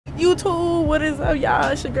YouTube, what is up,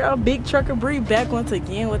 y'all? It's your girl Big Trucker Bree back once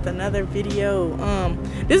again with another video.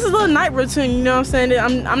 This is a little night routine, you know what I'm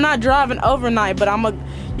saying? I'm not driving overnight, but I'm a,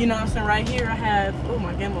 you know what I'm saying, right here I have, oh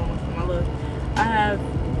my gimbal, my look, I have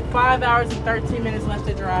 5 hours and 13 minutes left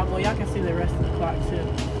to drive. Well, y'all can see the rest of the clock too.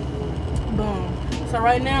 Boom. So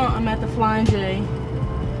right now I'm at the Flying J.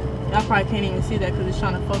 Y'all probably can't even see that because it's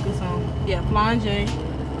trying to focus on, yeah, Flying J.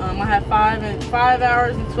 I have 5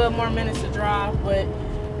 hours and 12 more minutes to drive, but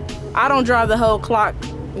I don't drive the whole clock,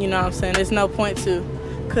 you know what I'm saying? There's no point to,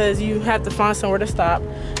 because you have to find somewhere to stop.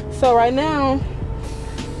 So right now,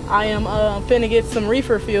 I am finna get some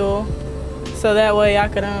reefer fuel, so that way I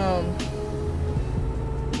could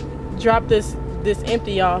drop this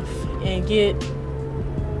empty off and get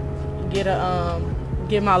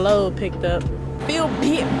my load picked up. Feel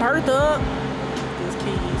bit burnt up. These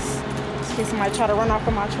keys. In case somebody try to run off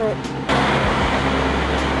of my truck.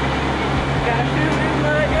 Gotta fill this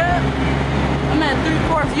mug up. I'm at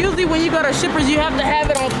 3/4. Usually when you go to shippers, you have to have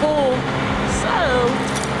it on full. So,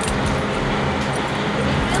 let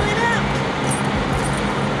me fill it up.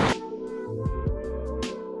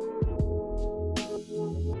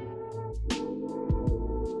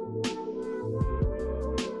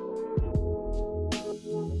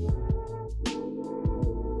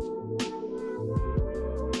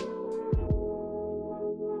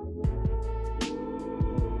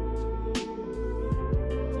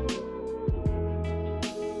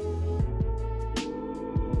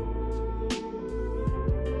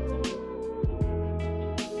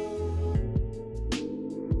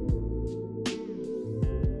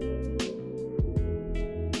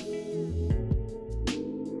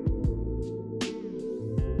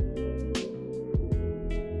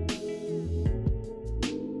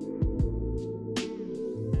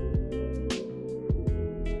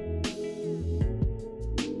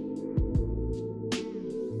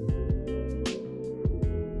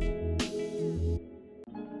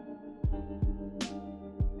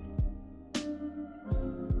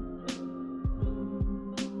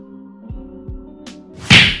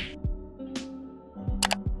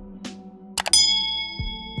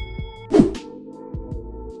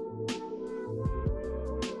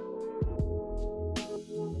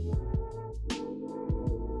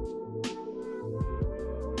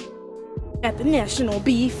 At the National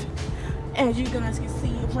Beef, as you guys can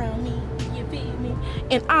see around me, you feel me?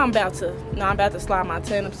 And I'm about to slide my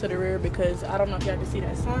tandems to the rear because I don't know if y'all can see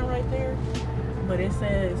that sign right there, but it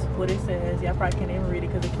says what it says. Y'all probably can't even read it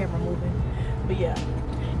because the camera moving, but yeah,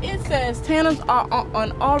 it says tandems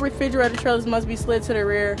on all refrigerated trailers must be slid to the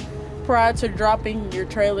rear prior to dropping your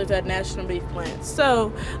trailers at National Beef plants.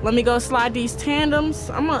 So let me go slide these tandems.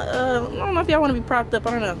 I don't know if y'all want to be propped up.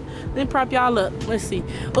 I don't know. Let me prop y'all up. Let's see.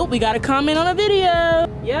 Oh, we got a comment on the video.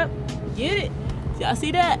 Yep, get it. Y'all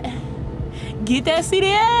see that? Get that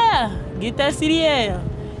CDL. Get that CDL.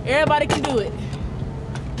 Everybody can do it.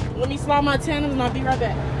 Let me slide my tandems and I'll be right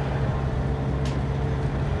back.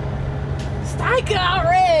 Stank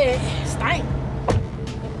already. Stank.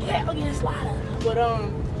 Yeah, I'll get a slider. But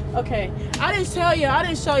okay, I didn't show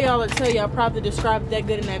y'all or tell y'all probably described that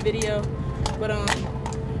good in that video, but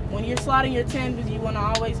when you're sliding your tandems, you want to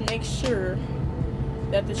always make sure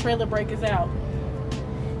that the trailer brake is out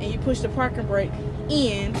and you push the parking brake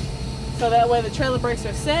in, so that way the trailer brakes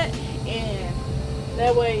are set, and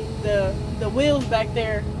that way the wheels back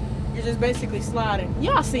there, you're just basically sliding.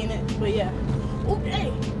 Y'all seen it, but yeah. Ooh,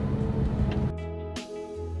 dang.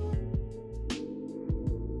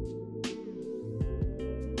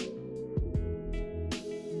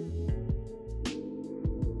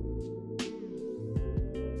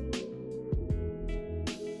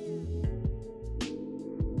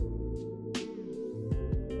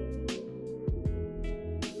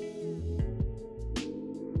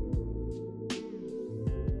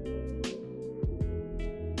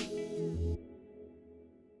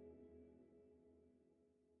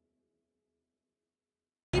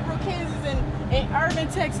 Kansas and Irving,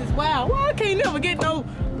 Texas. Wow, well, I can't never get no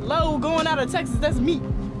load going out of Texas. That's me.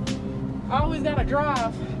 I always gotta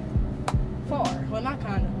drive far. Well, not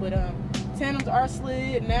kinda, but tandems are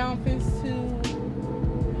slid. Now I'm finna to.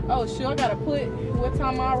 Oh shoot, I gotta put what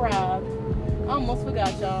time I arrived. I almost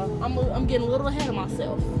forgot, y'all. I'm getting a little ahead of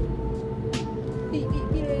myself.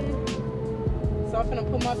 So I'm finna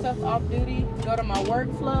put myself off duty. Go to my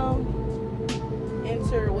workflow.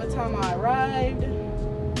 Enter what time I arrived.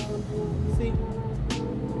 See,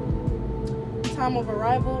 time of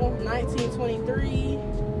arrival 1923.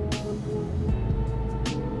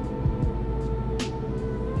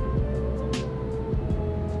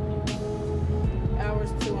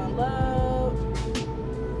 Hours to unload.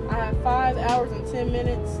 I have 5 hours and 10 10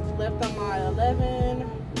 minutes left on my 11.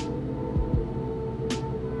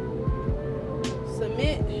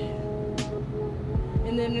 Submit.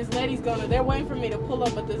 And then this lady's they're waiting for me to pull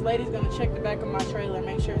up, but this lady's gonna check the back of my trailer,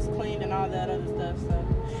 make sure it's cleaned and all that other stuff. So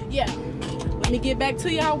yeah, let me get back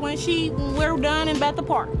to y'all when we're done and about to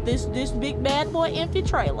park this big bad boy empty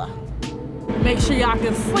trailer. Make sure y'all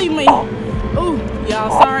can see me. Ooh,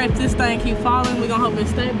 y'all, sorry if this thing keep falling. We're gonna hope it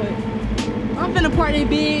stay, but I'm finna park a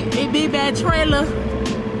big bad trailer.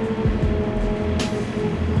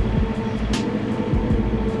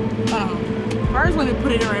 First, let me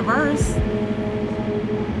put it in reverse.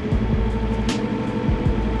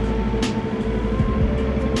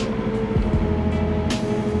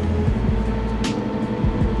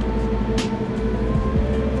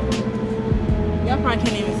 Y'all probably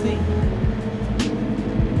can't even see.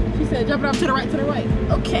 She said, jump it up to the right, to the right.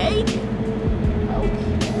 Okay. Okay.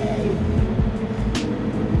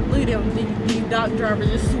 Look at them, these dock drivers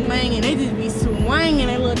just swinging. They just be swinging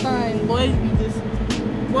that little thing. Boys be just,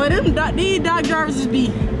 boy, these dock drivers just be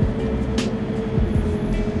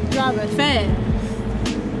driving fast.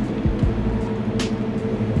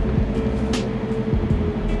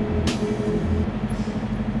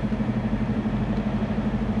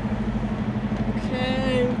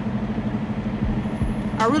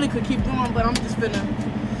 I really could keep going, but I'm just finna,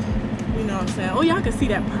 you know what I'm saying? Oh, y'all can see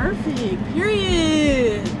that perfect,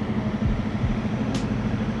 period.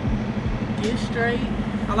 Get straight.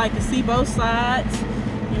 I like to see both sides,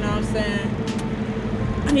 you know what I'm saying?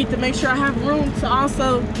 I need to make sure I have room to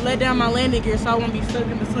also let down my landing gear so I won't be stuck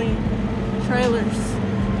in between trailers.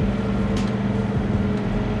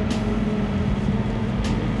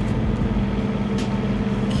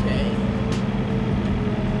 Okay.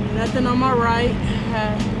 Nothing on my right.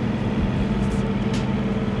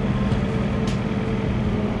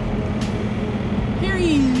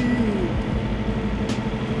 Period.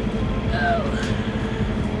 Oh.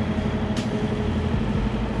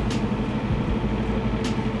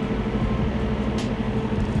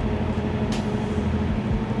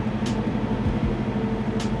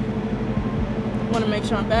 Want to make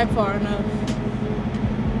sure I'm back far enough.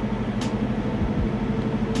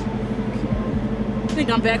 I think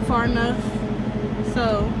I'm back far enough.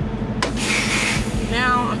 So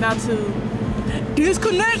now I'm about to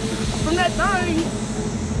disconnect from that thing.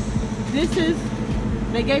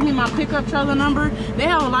 They gave me my pickup trailer number. They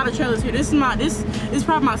have a lot of trailers here. This is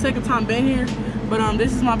probably my second time being here, but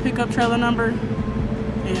this is my pickup trailer number.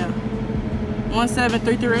 Yeah,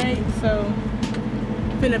 17338. So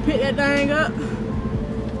finna pick that thing up.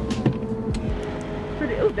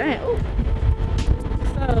 Pretty. Oh damn. Ooh.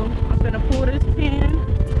 So I'm finna pull this pin.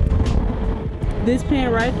 This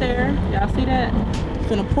pin right there, y'all see that?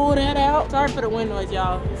 Gonna pull that out. Sorry for the wind noise,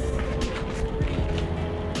 y'all.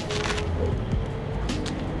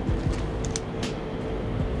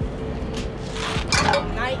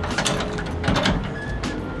 Night.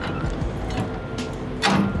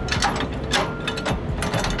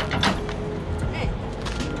 Hey,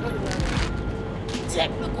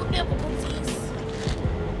 technical difficulties.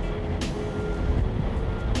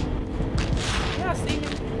 Y'all see me?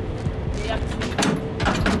 Yeah, y'all can see me.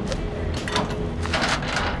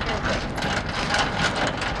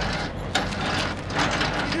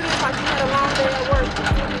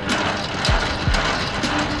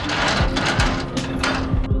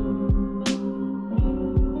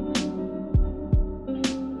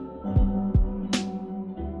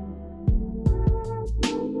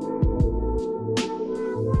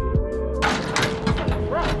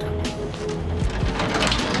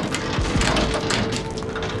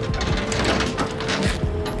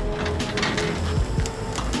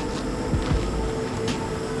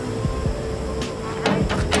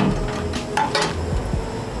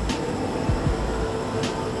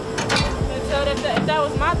 If that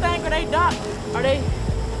was my thing, or they dock, or they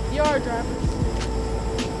yard drivers.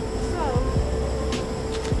 So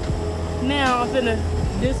now I'm finna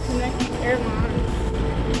disconnect the airline.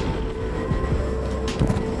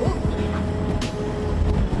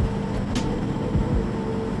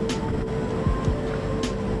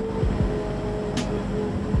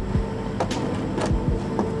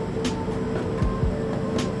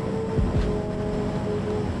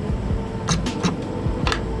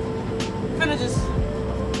 Just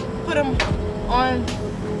put them on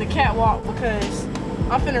the catwalk because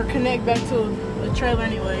I'm finna connect back to the trailer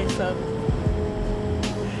anyway, so.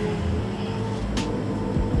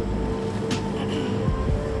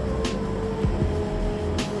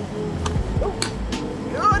 Oh,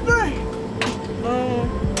 God dang.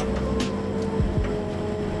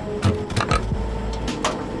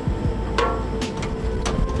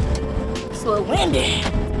 It's a little windy.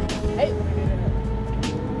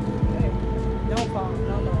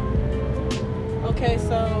 Okay,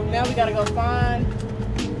 so now we gotta go find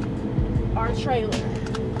our trailer.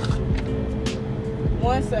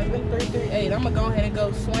 17338. I'm gonna go ahead and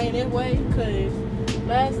go swing it way, cause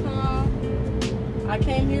last time I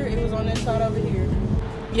came here, it was on this side over here.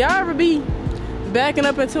 Y'all ever be backing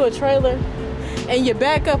up into a trailer and you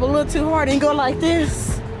back up a little too hard and go like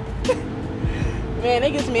this? Man,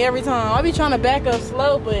 it gets me every time. I be trying to back up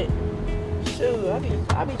slow, but shoot,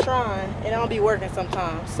 I be trying and I don't be working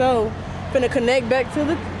sometimes. So, finna connect back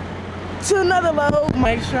to another load.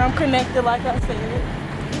 Make sure I'm connected like I said.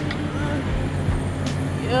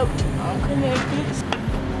 Yep, I'm connected.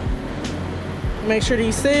 Make sure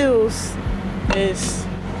these seals is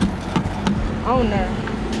on there.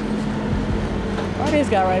 Why this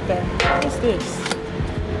guy right there? What's this?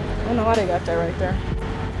 I don't know why they got that right there.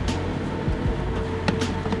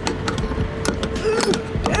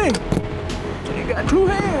 Dang! You got 2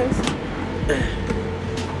 hands.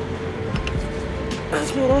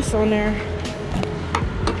 Let's get us on there.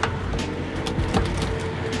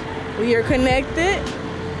 We are connected.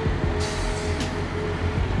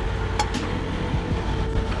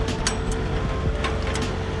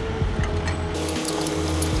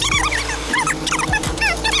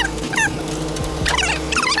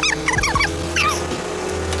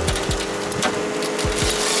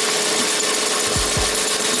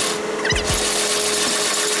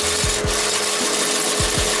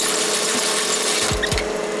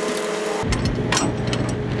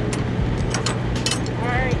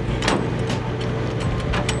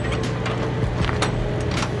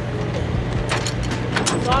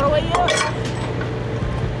 All the way up.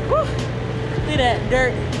 Woo. See that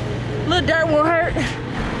dirt? Little dirt won't hurt.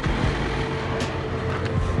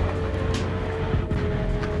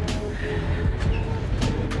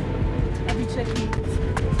 I'll be checking these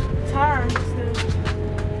tires still.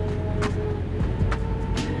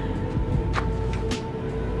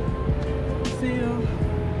 Seal.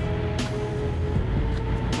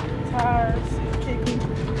 Tires kicking.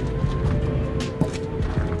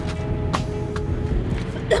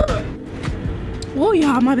 Whoa,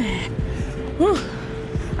 y'all, my bad. Whew.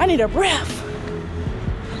 I need a breath.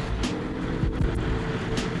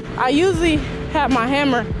 I usually have my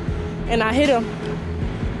hammer and I hit him.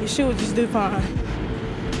 Your shoe would just do fine.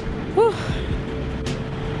 Whew.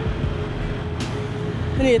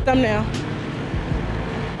 I need a thumbnail.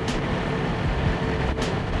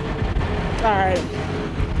 All right.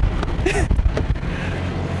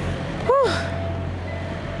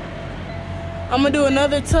 I'm gonna do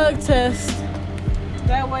another tug test.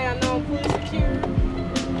 That way I know I'm fully secure.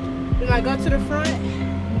 Then I go to the front,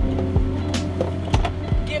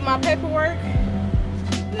 get my paperwork,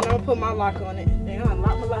 then I'll put my lock on it. Then I'll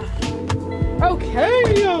unlock my lock.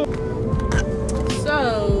 Okay.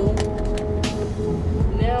 So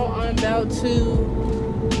now I'm about to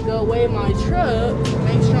go weigh my truck,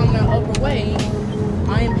 make sure I'm not overweight.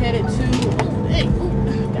 I am headed to,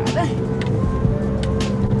 God dang.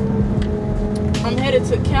 I'm headed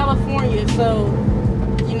to California, so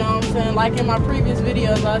you know what I'm saying, like in my previous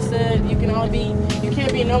videos I said you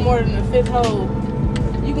can't be no more than the 5th hole.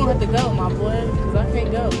 You gonna have to go, my boy, because I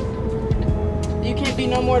can't go. You can't be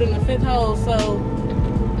no more than the 5th hole, so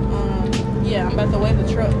yeah, I'm about to weigh the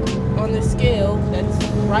truck on this scale that's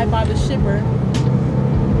right by the shipper.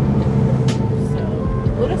 So,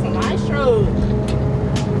 oh, that's a nice truck.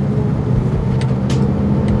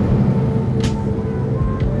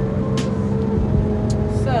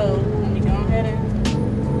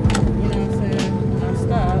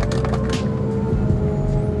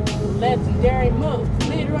 Legendary moves,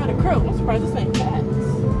 leader of the crew. I'm surprised this ain't fast.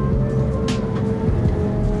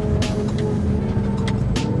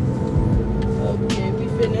 Okay, we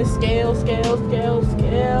finna scale.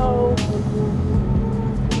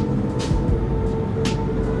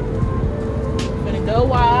 Finna go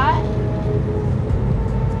wide.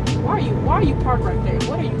 Why are you parked right there?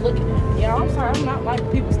 What are you looking at? Yeah, I'm sorry, I'm not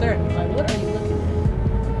like people staring at me. Like, what are you looking at?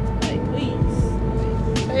 Like,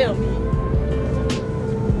 please, tell me.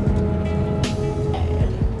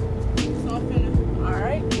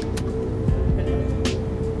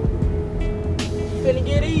 Finna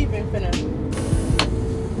get even, finna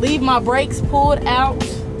leave my brakes pulled out.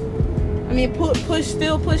 I mean, pushed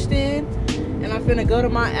in, and I'm finna go to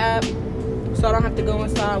my app so I don't have to go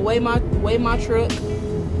inside. Weigh my truck.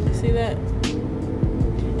 See that?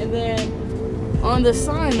 And then on the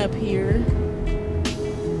sign up here,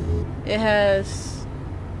 it has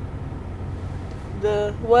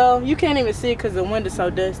well, you can't even see it because the window's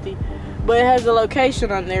so dusty, but it has the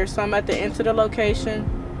location on there. So I'm at the enter the location.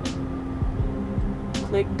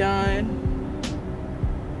 Click done,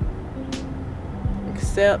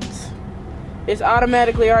 accept, It's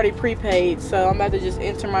automatically already prepaid, so I'm about to just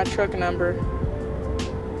enter my truck number.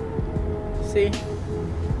 See?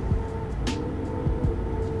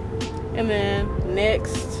 And then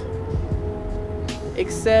next,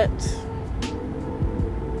 accept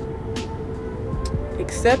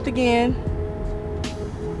again.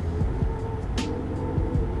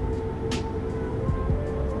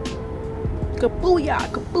 Kabooyah,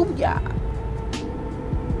 kabooyah.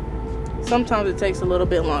 Sometimes it takes a little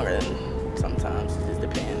bit longer than sometimes. It just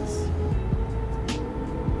depends.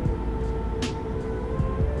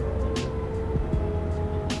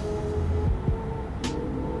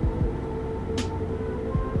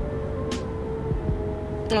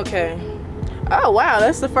 Okay. Oh wow,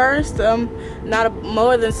 that's the first.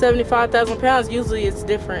 More than 75,000 pounds. Usually it's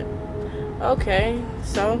different. Okay,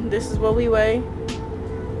 so this is what we weigh.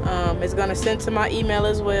 It's gonna send to my email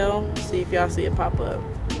as well. See if y'all see it pop up.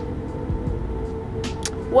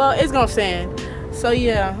 Well, it's gonna send. So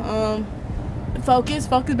yeah, focus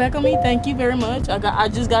back on me. Thank you very much. I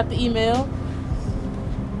just got the email.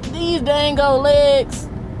 These dango legs.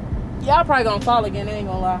 Y'all probably gonna fall again, I ain't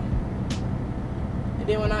gonna lie. And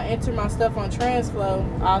then when I enter my stuff on Transflow,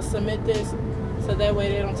 I'll submit this so that way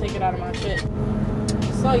they don't take it out of my check.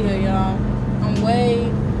 So yeah, y'all, I'm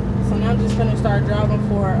weighed. So now I'm just gonna start driving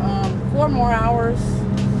for 4 more hours,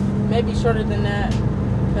 maybe shorter than that,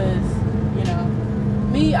 because you know,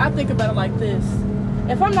 me, I think about it like this: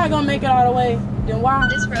 if I'm not gonna make it all the way, then why?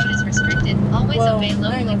 This road is restricted. Always obey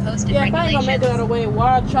locally posted regulations. Yeah, if I ain't gonna make it all the way,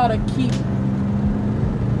 why try to keep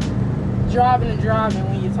driving and driving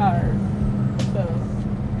when you're tired? So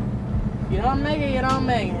if you don't make it, you don't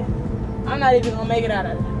make it. I'm not even gonna make it out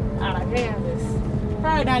of Kansas.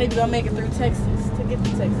 Probably not even gonna make it through Texas to get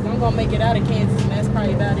to Texas. I'm gonna make it out of Kansas, and that's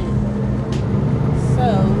probably about it. So,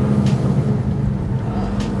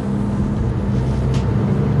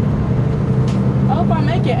 I hope I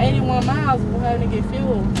make it 81 miles before having to get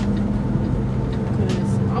fuel.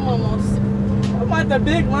 Cause I'm at the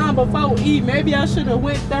big line before E. Maybe I should have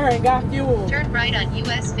went there and got fuel. Turn right on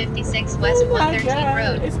US 56 West 113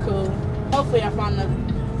 Road. It's cool. Hopefully I find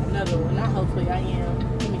another one. Not hopefully, I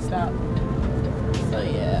am. Let me stop. So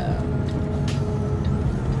yeah.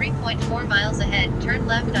 3.4 miles ahead. Turn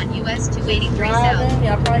left on US 283 South.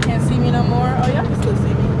 Y'all probably can't see me no more. Oh, y'all can still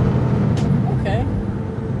see me. Okay.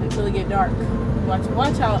 Until it get dark.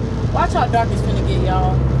 Watch how dark it's finna get,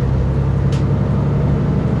 y'all.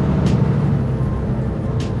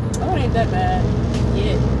 Oh, it ain't that bad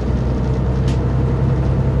yet.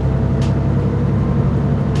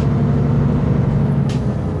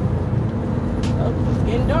 Oh, it's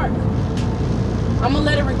getting dark. I'm gonna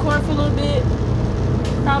let it record for a little bit.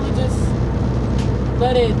 Probably just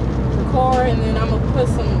let it record, and then I'm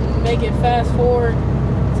gonna make it fast forward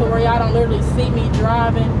to where y'all don't literally see me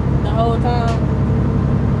driving the whole time.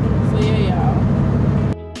 So yeah, y'all.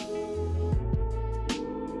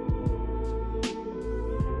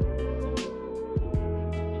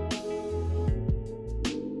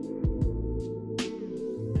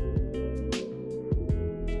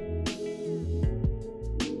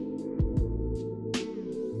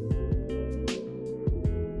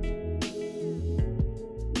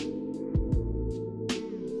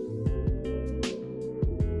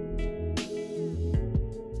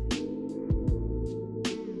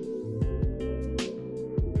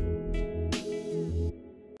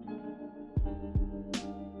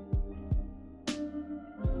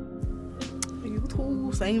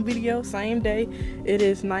 Same video, same day. It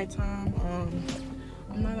is nighttime.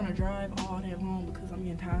 I'm not gonna drive all day long because I'm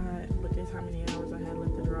getting tired, but that's how many hours I had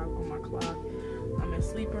left to drive on my clock. I'm a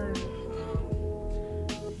sleeper,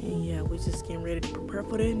 and yeah, we're just getting ready to prepare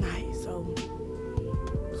for the night. So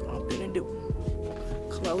that's what I'm gonna do.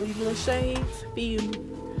 Close these little shades, feel me.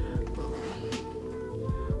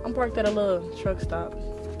 I'm parked at a little truck stop.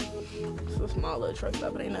 It's a small little truck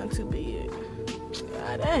stop, but ain't nothing too big.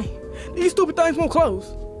 God dang. These stupid things won't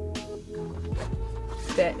close.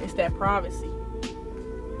 It's that privacy.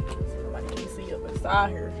 Nobody can see up inside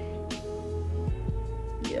here.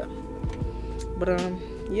 Yeah. But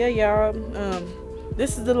yeah, y'all.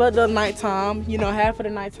 This is the nighttime. You know, half of the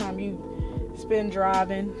nighttime you spend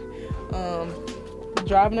driving.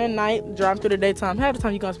 Driving at night, driving through the daytime. Half the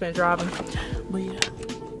time you're gonna spend driving. But yeah.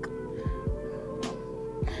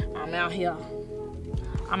 I'm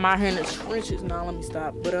out here in the trenches now. Let me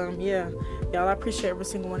stop. But yeah, y'all, I appreciate every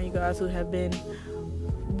single one of you guys who have been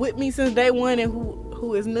with me since day one and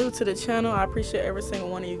who is new to the channel. I appreciate every single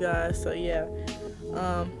one of you guys. So yeah,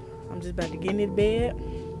 I'm just about to get into bed.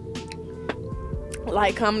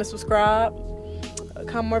 Like, comment, and subscribe.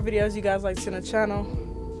 Comment more videos you guys like to see on the channel.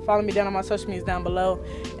 Follow me down on my social medias down below.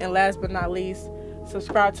 And last but not least,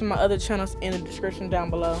 subscribe to my other channels in the description down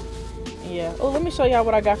below. And yeah. Oh, let me show y'all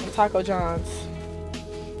what I got from Taco John's.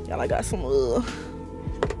 Y'all, I got some,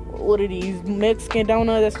 what are these? Mexican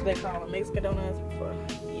donuts? That's what they call them. Mexican donuts.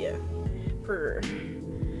 Yeah.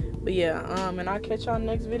 But yeah, and I'll catch y'all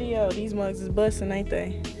next video. These mugs is busting, ain't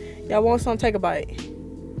they? Y'all want some? Take a bite.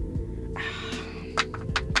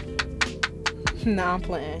 Nah, I'm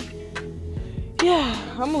playing. Yeah,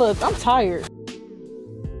 I'm tired.